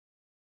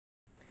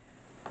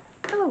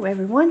Hello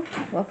everyone,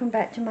 welcome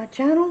back to my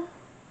channel.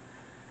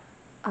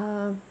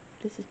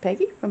 This is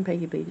Peggy from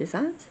Peggy B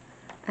Designs,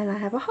 and I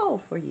have a haul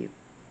for you.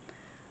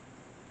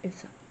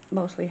 It's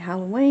mostly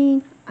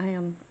Halloween. I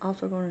am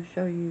also going to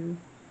show you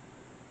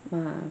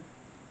my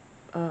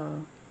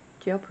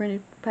gel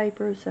printed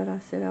papers that I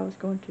said I was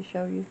going to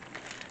show you.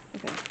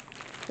 Okay,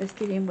 let's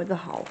get in with the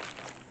haul.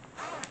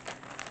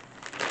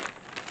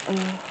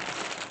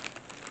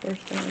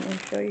 First thing I'm going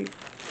to show you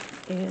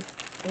is,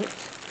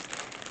 oops,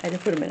 I had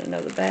to put them in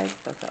another bag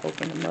because I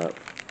opened them up.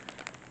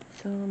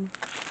 Some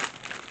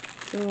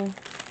little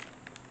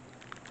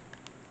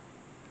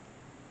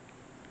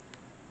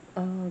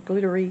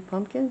glittery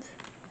pumpkins.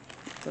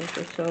 Those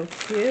are so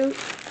cute.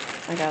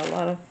 I got a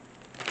lot of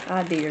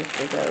ideas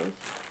for those.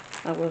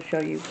 I will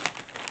show you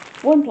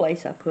one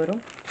place I put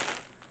them.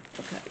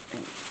 Okay,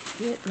 and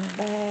get my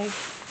bag.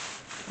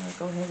 I'll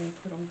go ahead and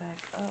put them back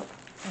up.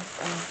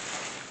 That's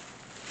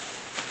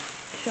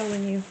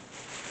showing you.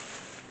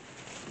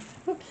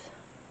 Whoops.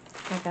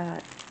 I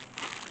got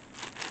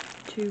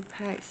 2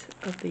 packs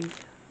of these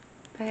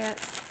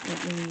pads.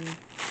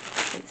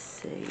 Let's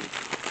see.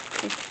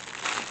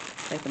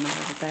 Take them out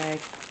of the bag.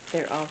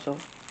 They're also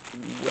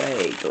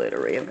way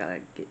glittery. I've got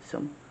to get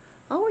some.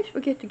 I always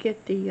forget to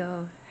get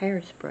the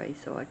hairspray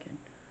so I can,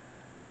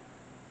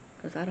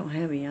 because I don't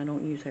have any. I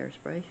don't use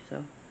hairspray.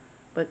 So,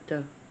 but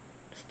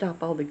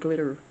stop all the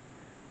glitter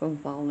from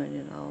falling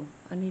and all.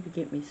 I need to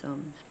get me some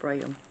and spray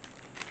them.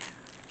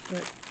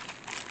 But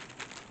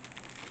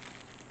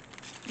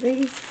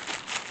these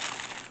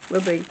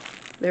will be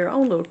their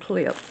own little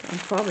clips. I'm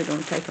probably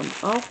going to take them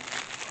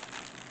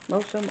off,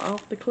 most of them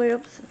off the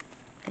clips.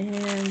 And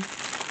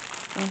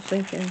I was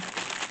thinking,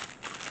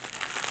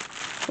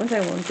 one day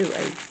I want to do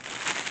a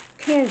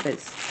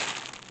canvas,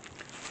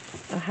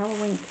 a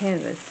Halloween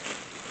canvas.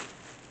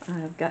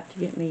 I've got to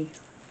get me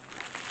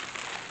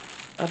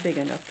a big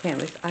enough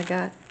canvas. I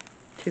got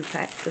 2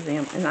 packs of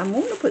them, and I'm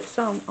going to put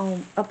some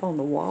up on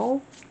the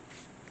wall,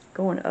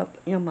 going up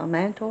in my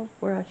mantle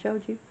where I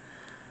showed you.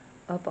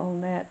 Up on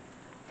that,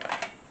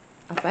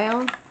 I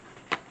found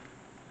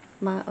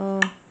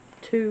my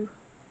 2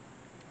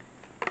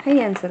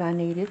 hands that I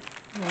needed.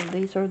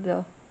 These are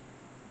the,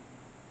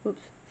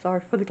 oops, sorry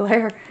for the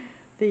glare,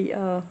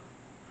 the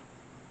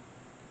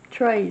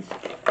trays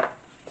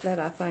that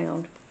I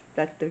found,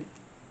 that the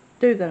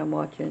dude that I'm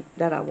watching,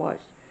 that I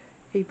watched,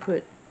 he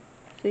put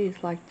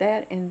these like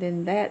that, and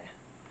then that,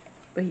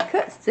 but he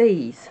cuts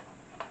these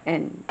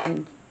and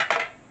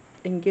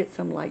gets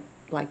them like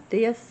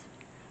this,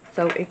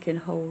 so it can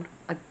hold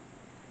a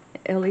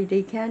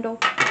LED candle.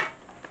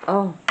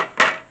 Oh,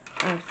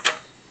 I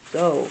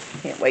so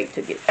can't wait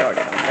to get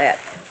started on that.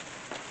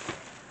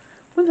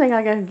 One thing,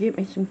 I gotta get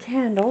me some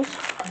candles.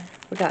 I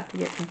forgot to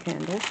get some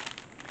candles.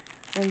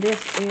 And this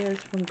is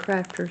from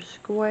Crafter's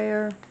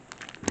Square.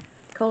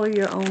 Color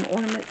Your Own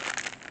Ornament.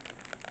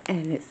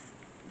 And it's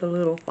the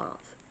little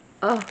fonts.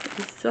 Oh,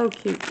 it's so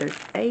cute. There's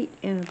 8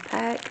 in a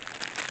pack.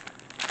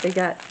 They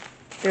got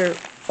their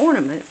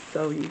ornaments,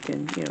 so you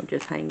can,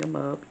 just hang them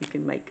up. You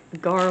can make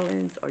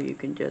garlands, or you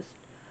can just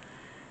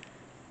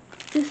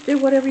do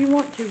whatever you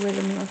want to with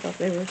them. And I thought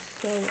they were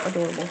so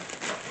adorable.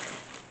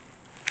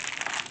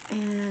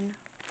 And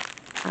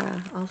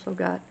I also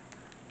got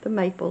the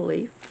maple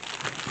leaf.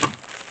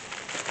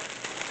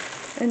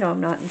 I know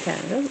I'm not in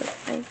Canada, but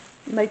hey,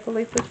 maple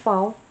leaf is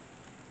fall.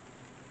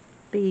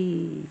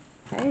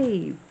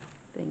 Behave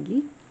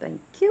thingy.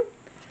 Thank you.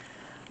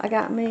 I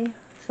got me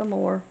some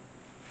more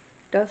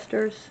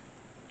dusters.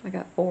 I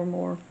got 4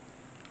 more.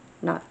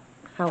 Not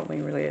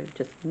Halloween related,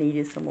 just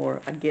needed some more.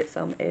 I get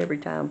some every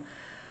time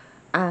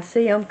I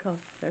see them, because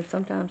there's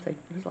sometimes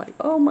it's like,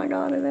 oh my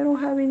god, and they don't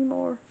have any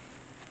more.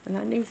 And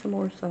I need some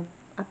more, so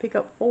I pick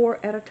up 4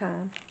 at a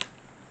time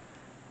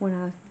when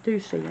I do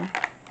see them.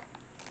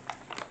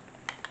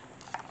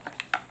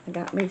 I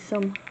got me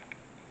some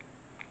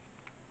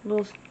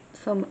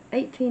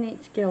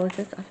 18-inch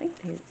skeletons. I think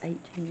they're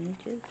 18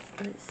 inches.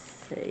 Let's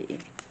see.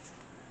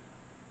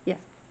 Yeah,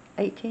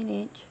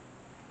 18-inch.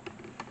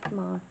 Come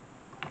on.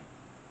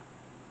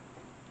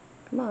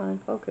 Come on,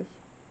 focus.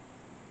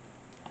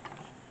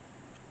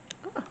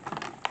 Oh,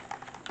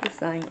 this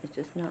thing is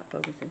just not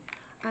focusing.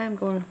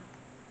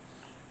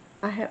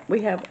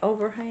 We have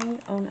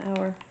overhang on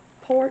our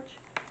porch,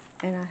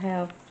 and I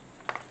have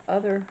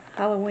other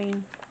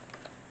Halloween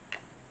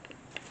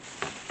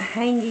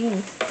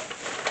hanging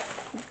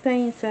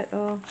things that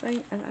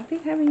and I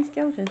didn't have any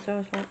skeletons, so I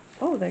was like,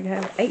 oh, they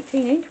have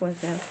 18-inch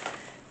ones now.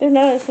 They're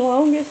not as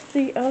long as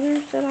the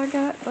others that I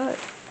got, but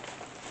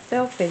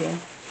they'll fit in.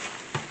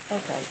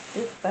 Okay,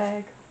 this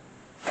bag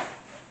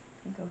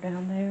can go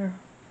down there.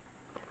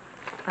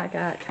 I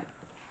got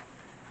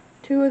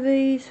 2 of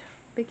these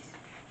big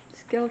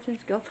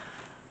skeletons.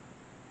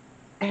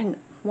 And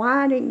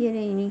why I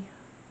didn't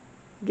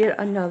get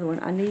another one,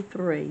 I need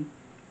 3,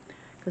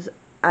 because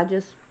I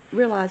just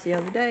realized the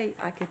other day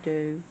I could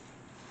do,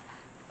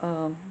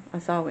 I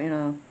saw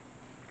in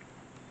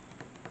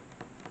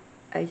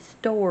a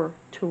store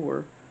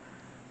tour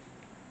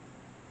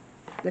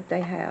that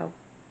they have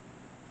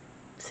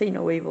See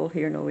No Evil,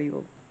 Hear No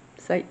Evil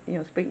say,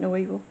 speak no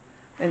evil.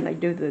 And they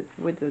do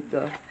with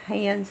the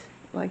hands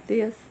like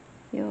this,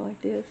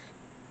 like this.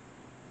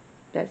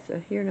 That's a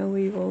hear no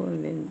evil,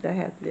 and then they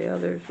have the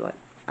others like,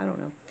 I don't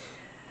know.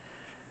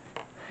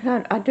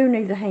 I do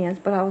need the hands,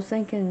 but I was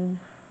thinking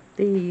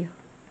they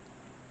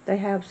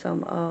have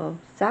some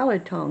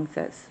salad tongues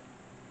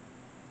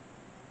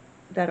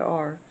that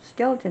are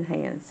skeleton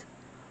hands,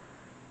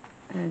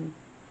 and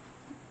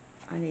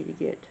I need to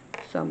get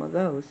some of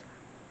those.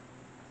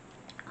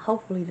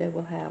 Hopefully they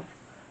will have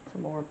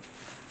some more.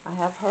 I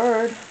have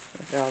heard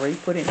that they're already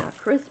putting out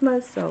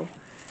Christmas, so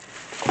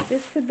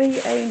this could be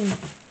a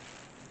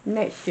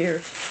next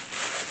year's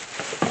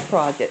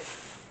project,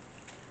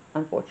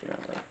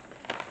 unfortunately.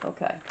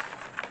 Okay,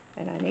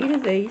 and I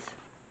needed these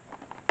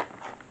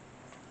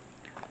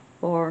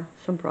for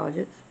some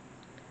projects.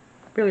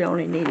 Really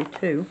only needed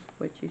 2,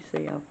 which you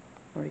see I've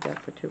already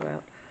got the 2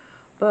 out.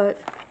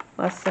 But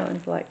my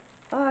son's like,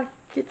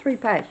 get 3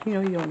 packs. You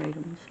don't need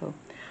them. So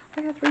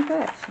I got 3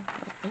 packs.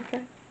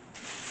 Okay.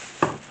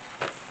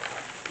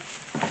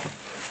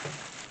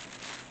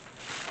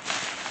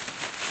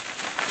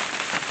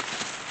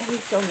 And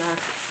he's so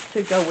nice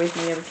to go with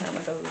me every time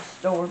I go to the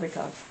store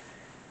because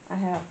I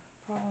have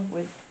problems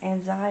with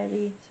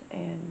anxiety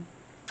and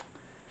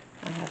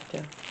I have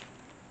to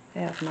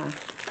have my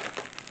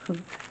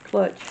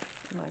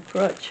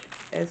crutch,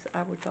 as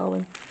I would call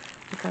him.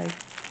 Okay,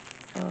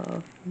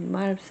 you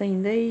might have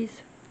seen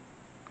these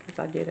because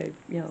I did a,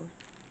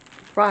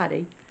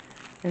 Friday,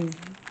 and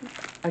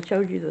I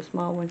showed you the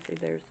small one. See,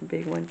 there's the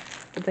big one,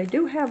 but they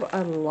do have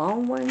a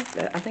long one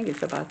that I think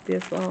it's about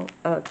this long,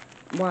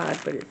 wide,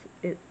 but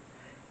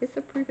it's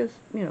a pretty,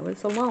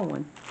 it's a long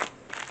one.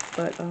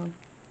 But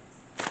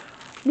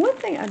one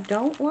thing I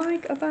don't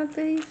like about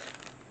these,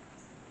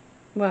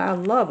 well, I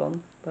love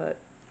them, but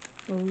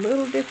a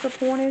little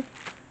disappointed.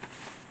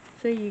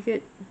 See, you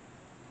get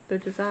the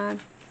design.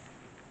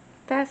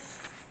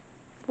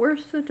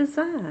 Where's the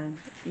design?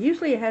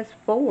 Usually it has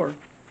 4.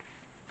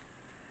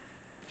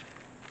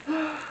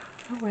 Oh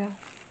well.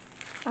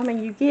 I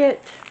mean, you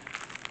get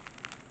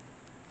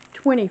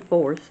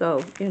 24,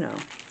 so,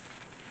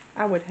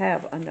 I would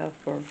have enough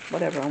for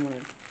whatever I'm going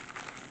to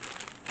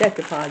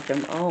decoupage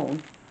them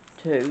on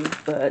to,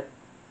 but,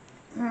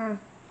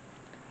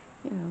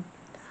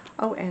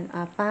 Oh, and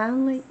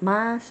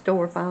my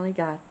store finally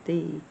got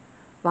the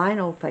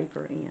vinyl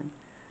paper in.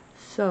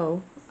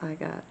 So, I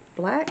got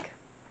black.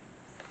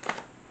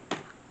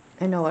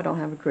 And no, I don't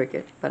have a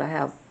Cricut, but I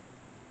have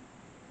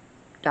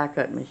die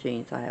cut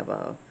machines. I have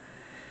a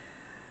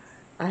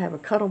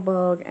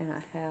Cuttlebug, and I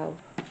have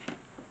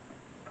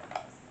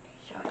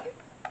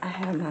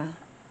my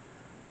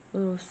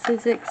little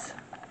Sizzix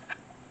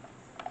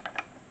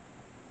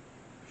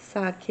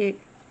Sidekick.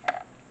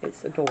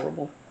 It's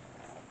adorable.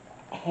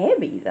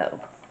 Heavy though,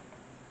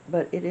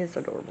 but it is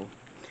adorable.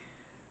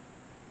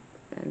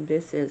 And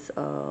this is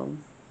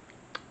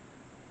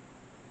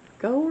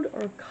gold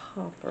or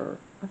copper.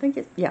 I think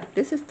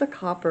this is the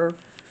copper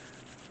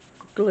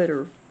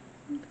glitter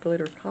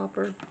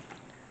copper,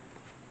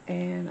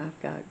 and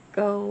I've got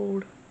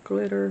gold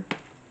glitter,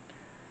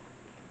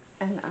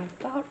 and I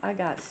thought I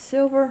got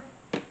silver,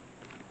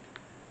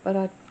 but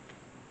I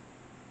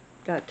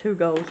got 2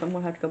 golds. I'm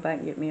gonna have to go back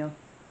and get me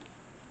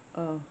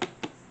a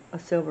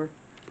silver.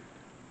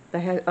 They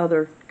had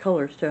other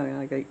colors too, and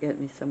I gotta get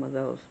me some of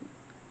those.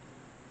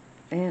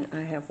 And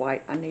I have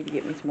white. I need to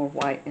get me some more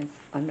white, and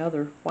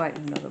another white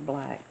and another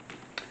black.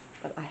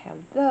 But I have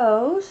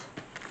those,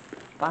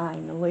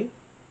 finally.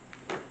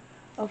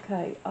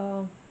 Okay,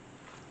 I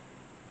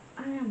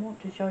want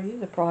to show you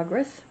the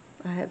progress.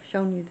 I have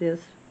shown you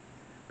this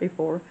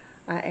before.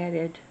 I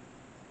added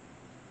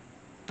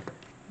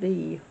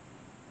the,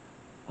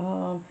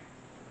 let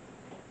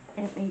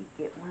me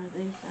get one of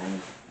these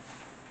things.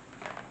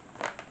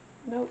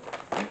 Nope,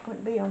 it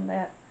wouldn't be on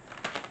that.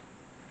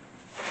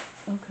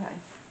 Okay.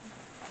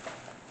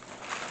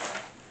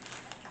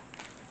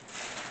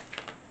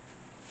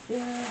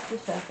 Just a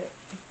second.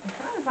 I'm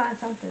trying to find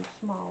something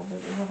small, but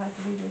it'll have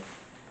to be this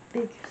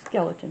big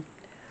skeleton.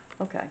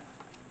 Okay.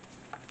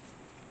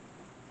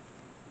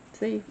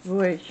 See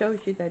where it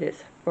shows you that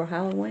it's for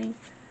Halloween?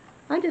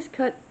 I just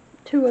cut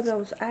 2 of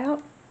those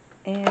out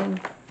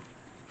and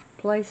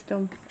placed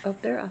them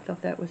up there. I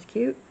thought that was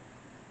cute.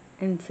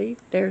 And see,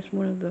 there's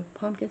one of the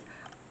pumpkins.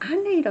 I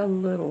need a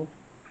little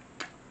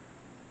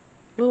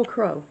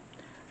crow.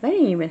 They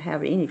didn't even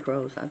have any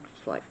crows. I'm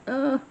just like,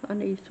 I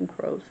need some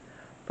crows.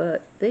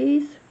 But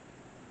these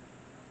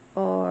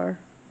are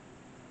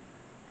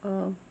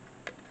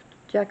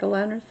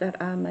jack-o'-lanterns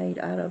that I made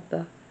out of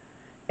the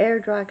air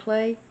dry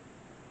clay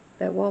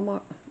that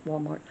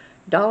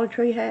Dollar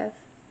Tree has,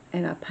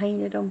 and I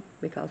painted them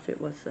because it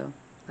was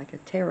like a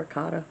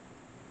terracotta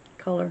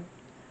color.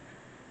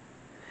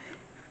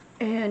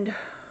 And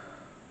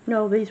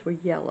no, these were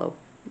yellow.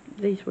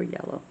 These were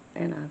yellow,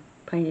 and I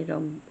painted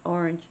them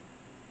orange,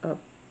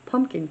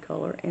 pumpkin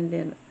color, and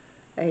then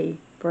a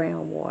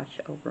brown wash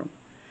over them.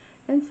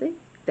 And see,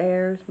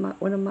 there's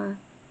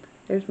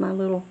there's my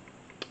little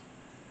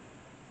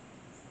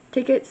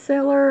ticket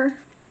seller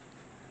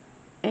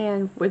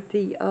And with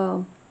the,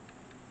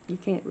 you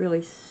can't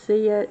really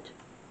see it,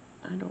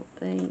 I don't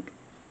think.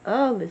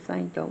 Oh, this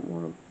thing don't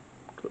want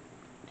to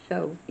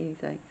show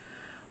anything.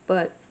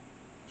 But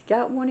he's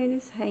got one in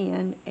his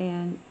hand,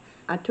 and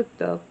I took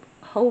the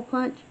hole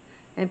punch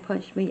and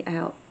punched me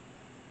out.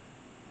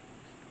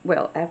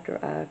 Well,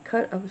 after I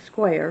cut a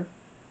square,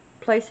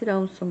 place it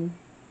on some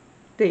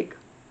thick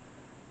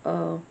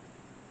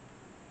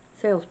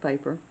sales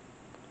paper,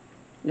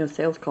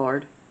 sales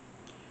card,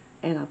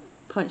 and I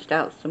punched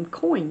out some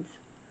coins.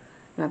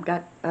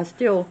 And I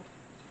still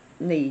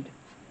need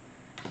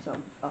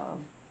some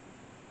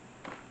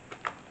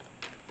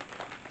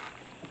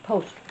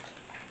posters.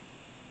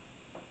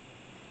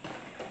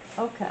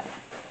 Okay,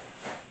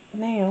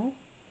 now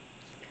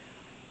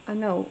I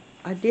know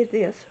I did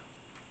this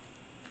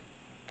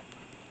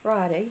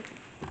Friday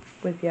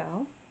with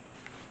y'all,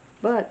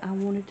 but I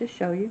wanted to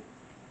show you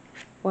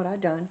what I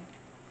done.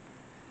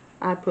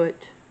 I put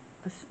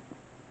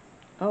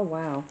oh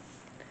wow.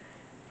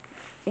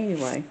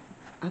 Anyway,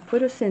 I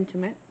put a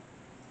sentiment,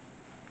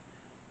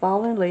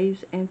 fallen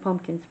leaves and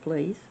pumpkins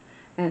please,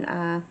 and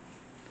I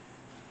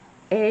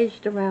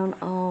edged around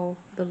all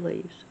the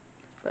leaves.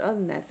 But other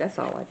than that, that's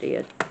all I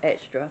did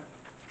extra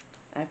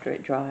after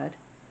it dried.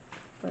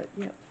 But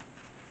yep,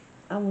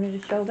 I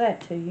wanted to show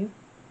that to you.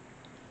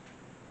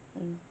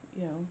 And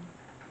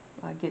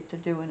I get to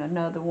doing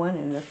another one,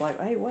 and it's like,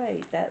 hey,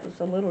 wait, that was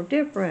a little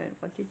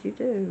different. What did you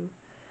do?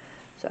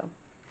 So,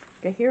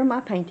 okay, here are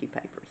my painting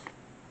papers.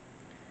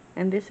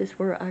 And this is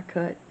where I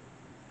cut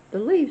the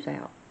leaves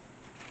out.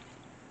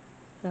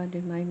 So I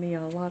did made me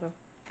a lot of,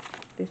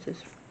 this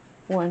is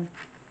one,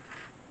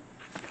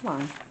 come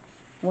on,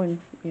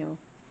 one,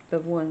 the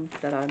one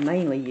that I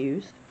mainly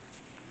used.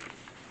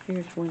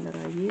 Here's one that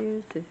I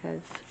used. It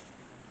has,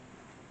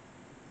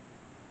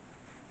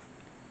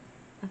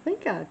 I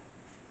think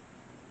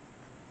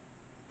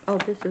oh,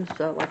 this is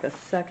like a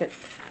second,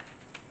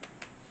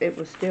 it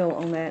was still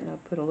on that, and I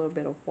put a little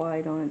bit of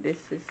white on it.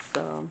 This is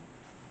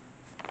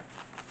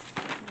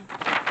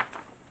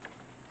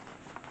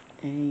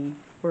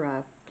where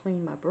I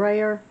clean my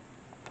brayer.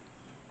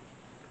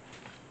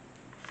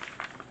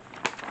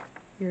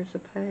 Here's a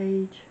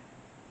page.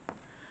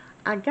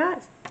 I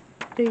got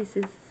these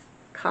as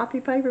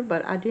copy paper,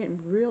 but I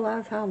didn't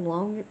realize how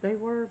long they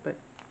were, but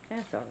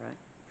that's alright.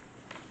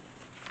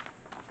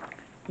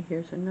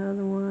 Here's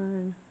another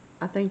one.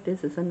 I think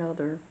this is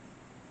another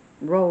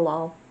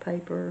roll-off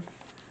paper.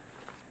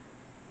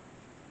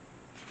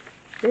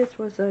 This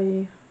was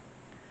I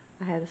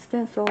had a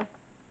stencil.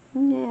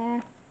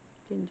 Nah,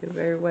 didn't do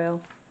very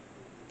well.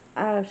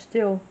 I'm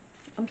still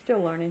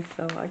learning,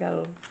 so I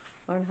gotta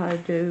learn how to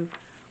do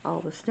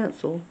all the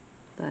stencil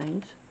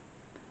things.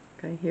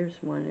 Okay,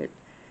 here's one.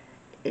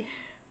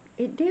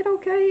 It did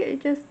okay.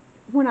 It just,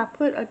 when I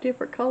put a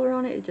different color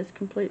on it, it just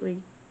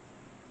completely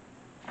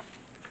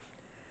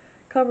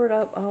covered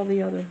up all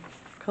the other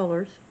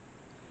colors.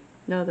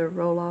 Another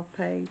roll-off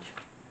page.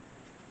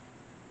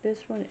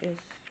 This one is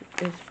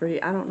free.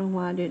 I don't know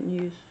why I didn't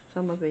use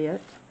some of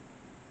it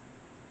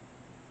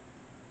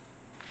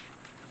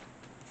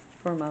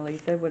for my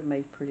leaves. They would have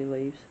made pretty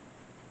leaves.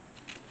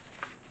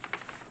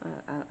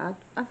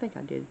 I think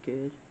I did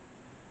good.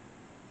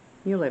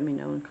 You let me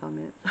know in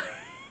comments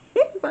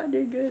if I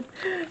did good.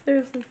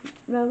 There's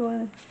another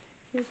one.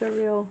 Here's a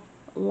real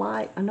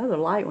light, another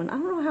light one. I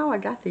don't know how I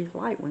got these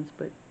light ones,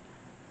 but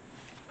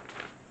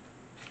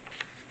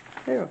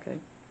they're okay.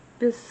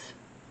 This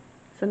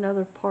is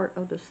another part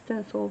of the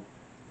stencil.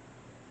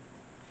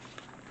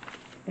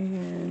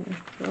 And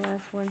the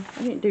last one,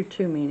 I didn't do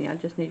too many. I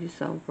just needed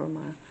some for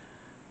my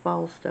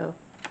fall stuff.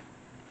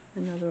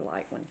 Another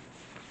light one.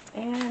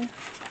 And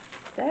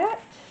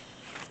that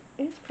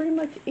is pretty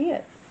much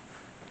it.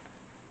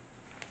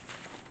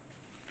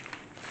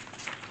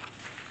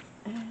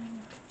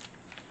 And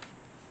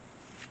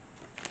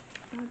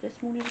I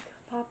just wanted to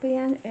pop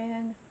in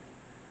and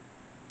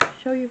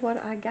show you what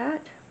I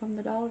got from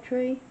the Dollar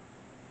Tree.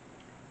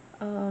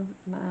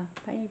 My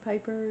painting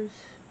papers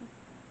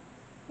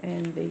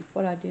and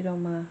what I did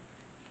on my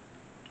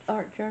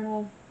art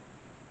journal.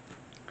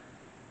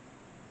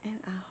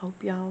 And I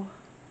hope y'all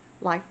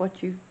like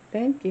what you've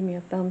been. Give me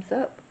a thumbs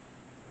up.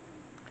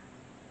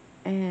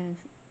 And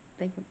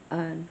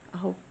I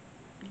hope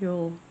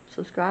you'll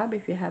subscribe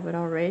if you haven't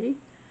already.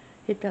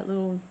 Hit that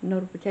little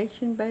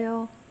notification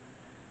bell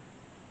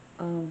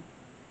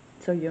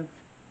so you'll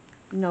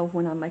know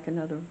when I make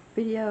another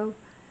video.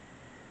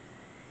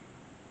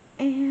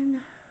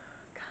 And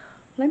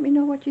let me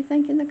know what you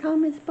think in the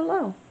comments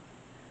below.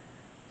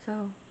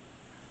 So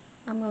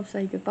I'm going to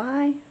say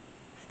goodbye.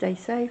 Stay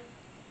safe.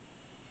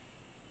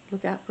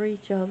 Look out for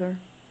each other.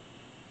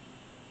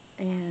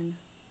 And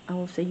I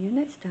will see you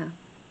next time.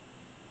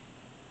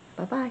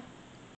 Bye-bye.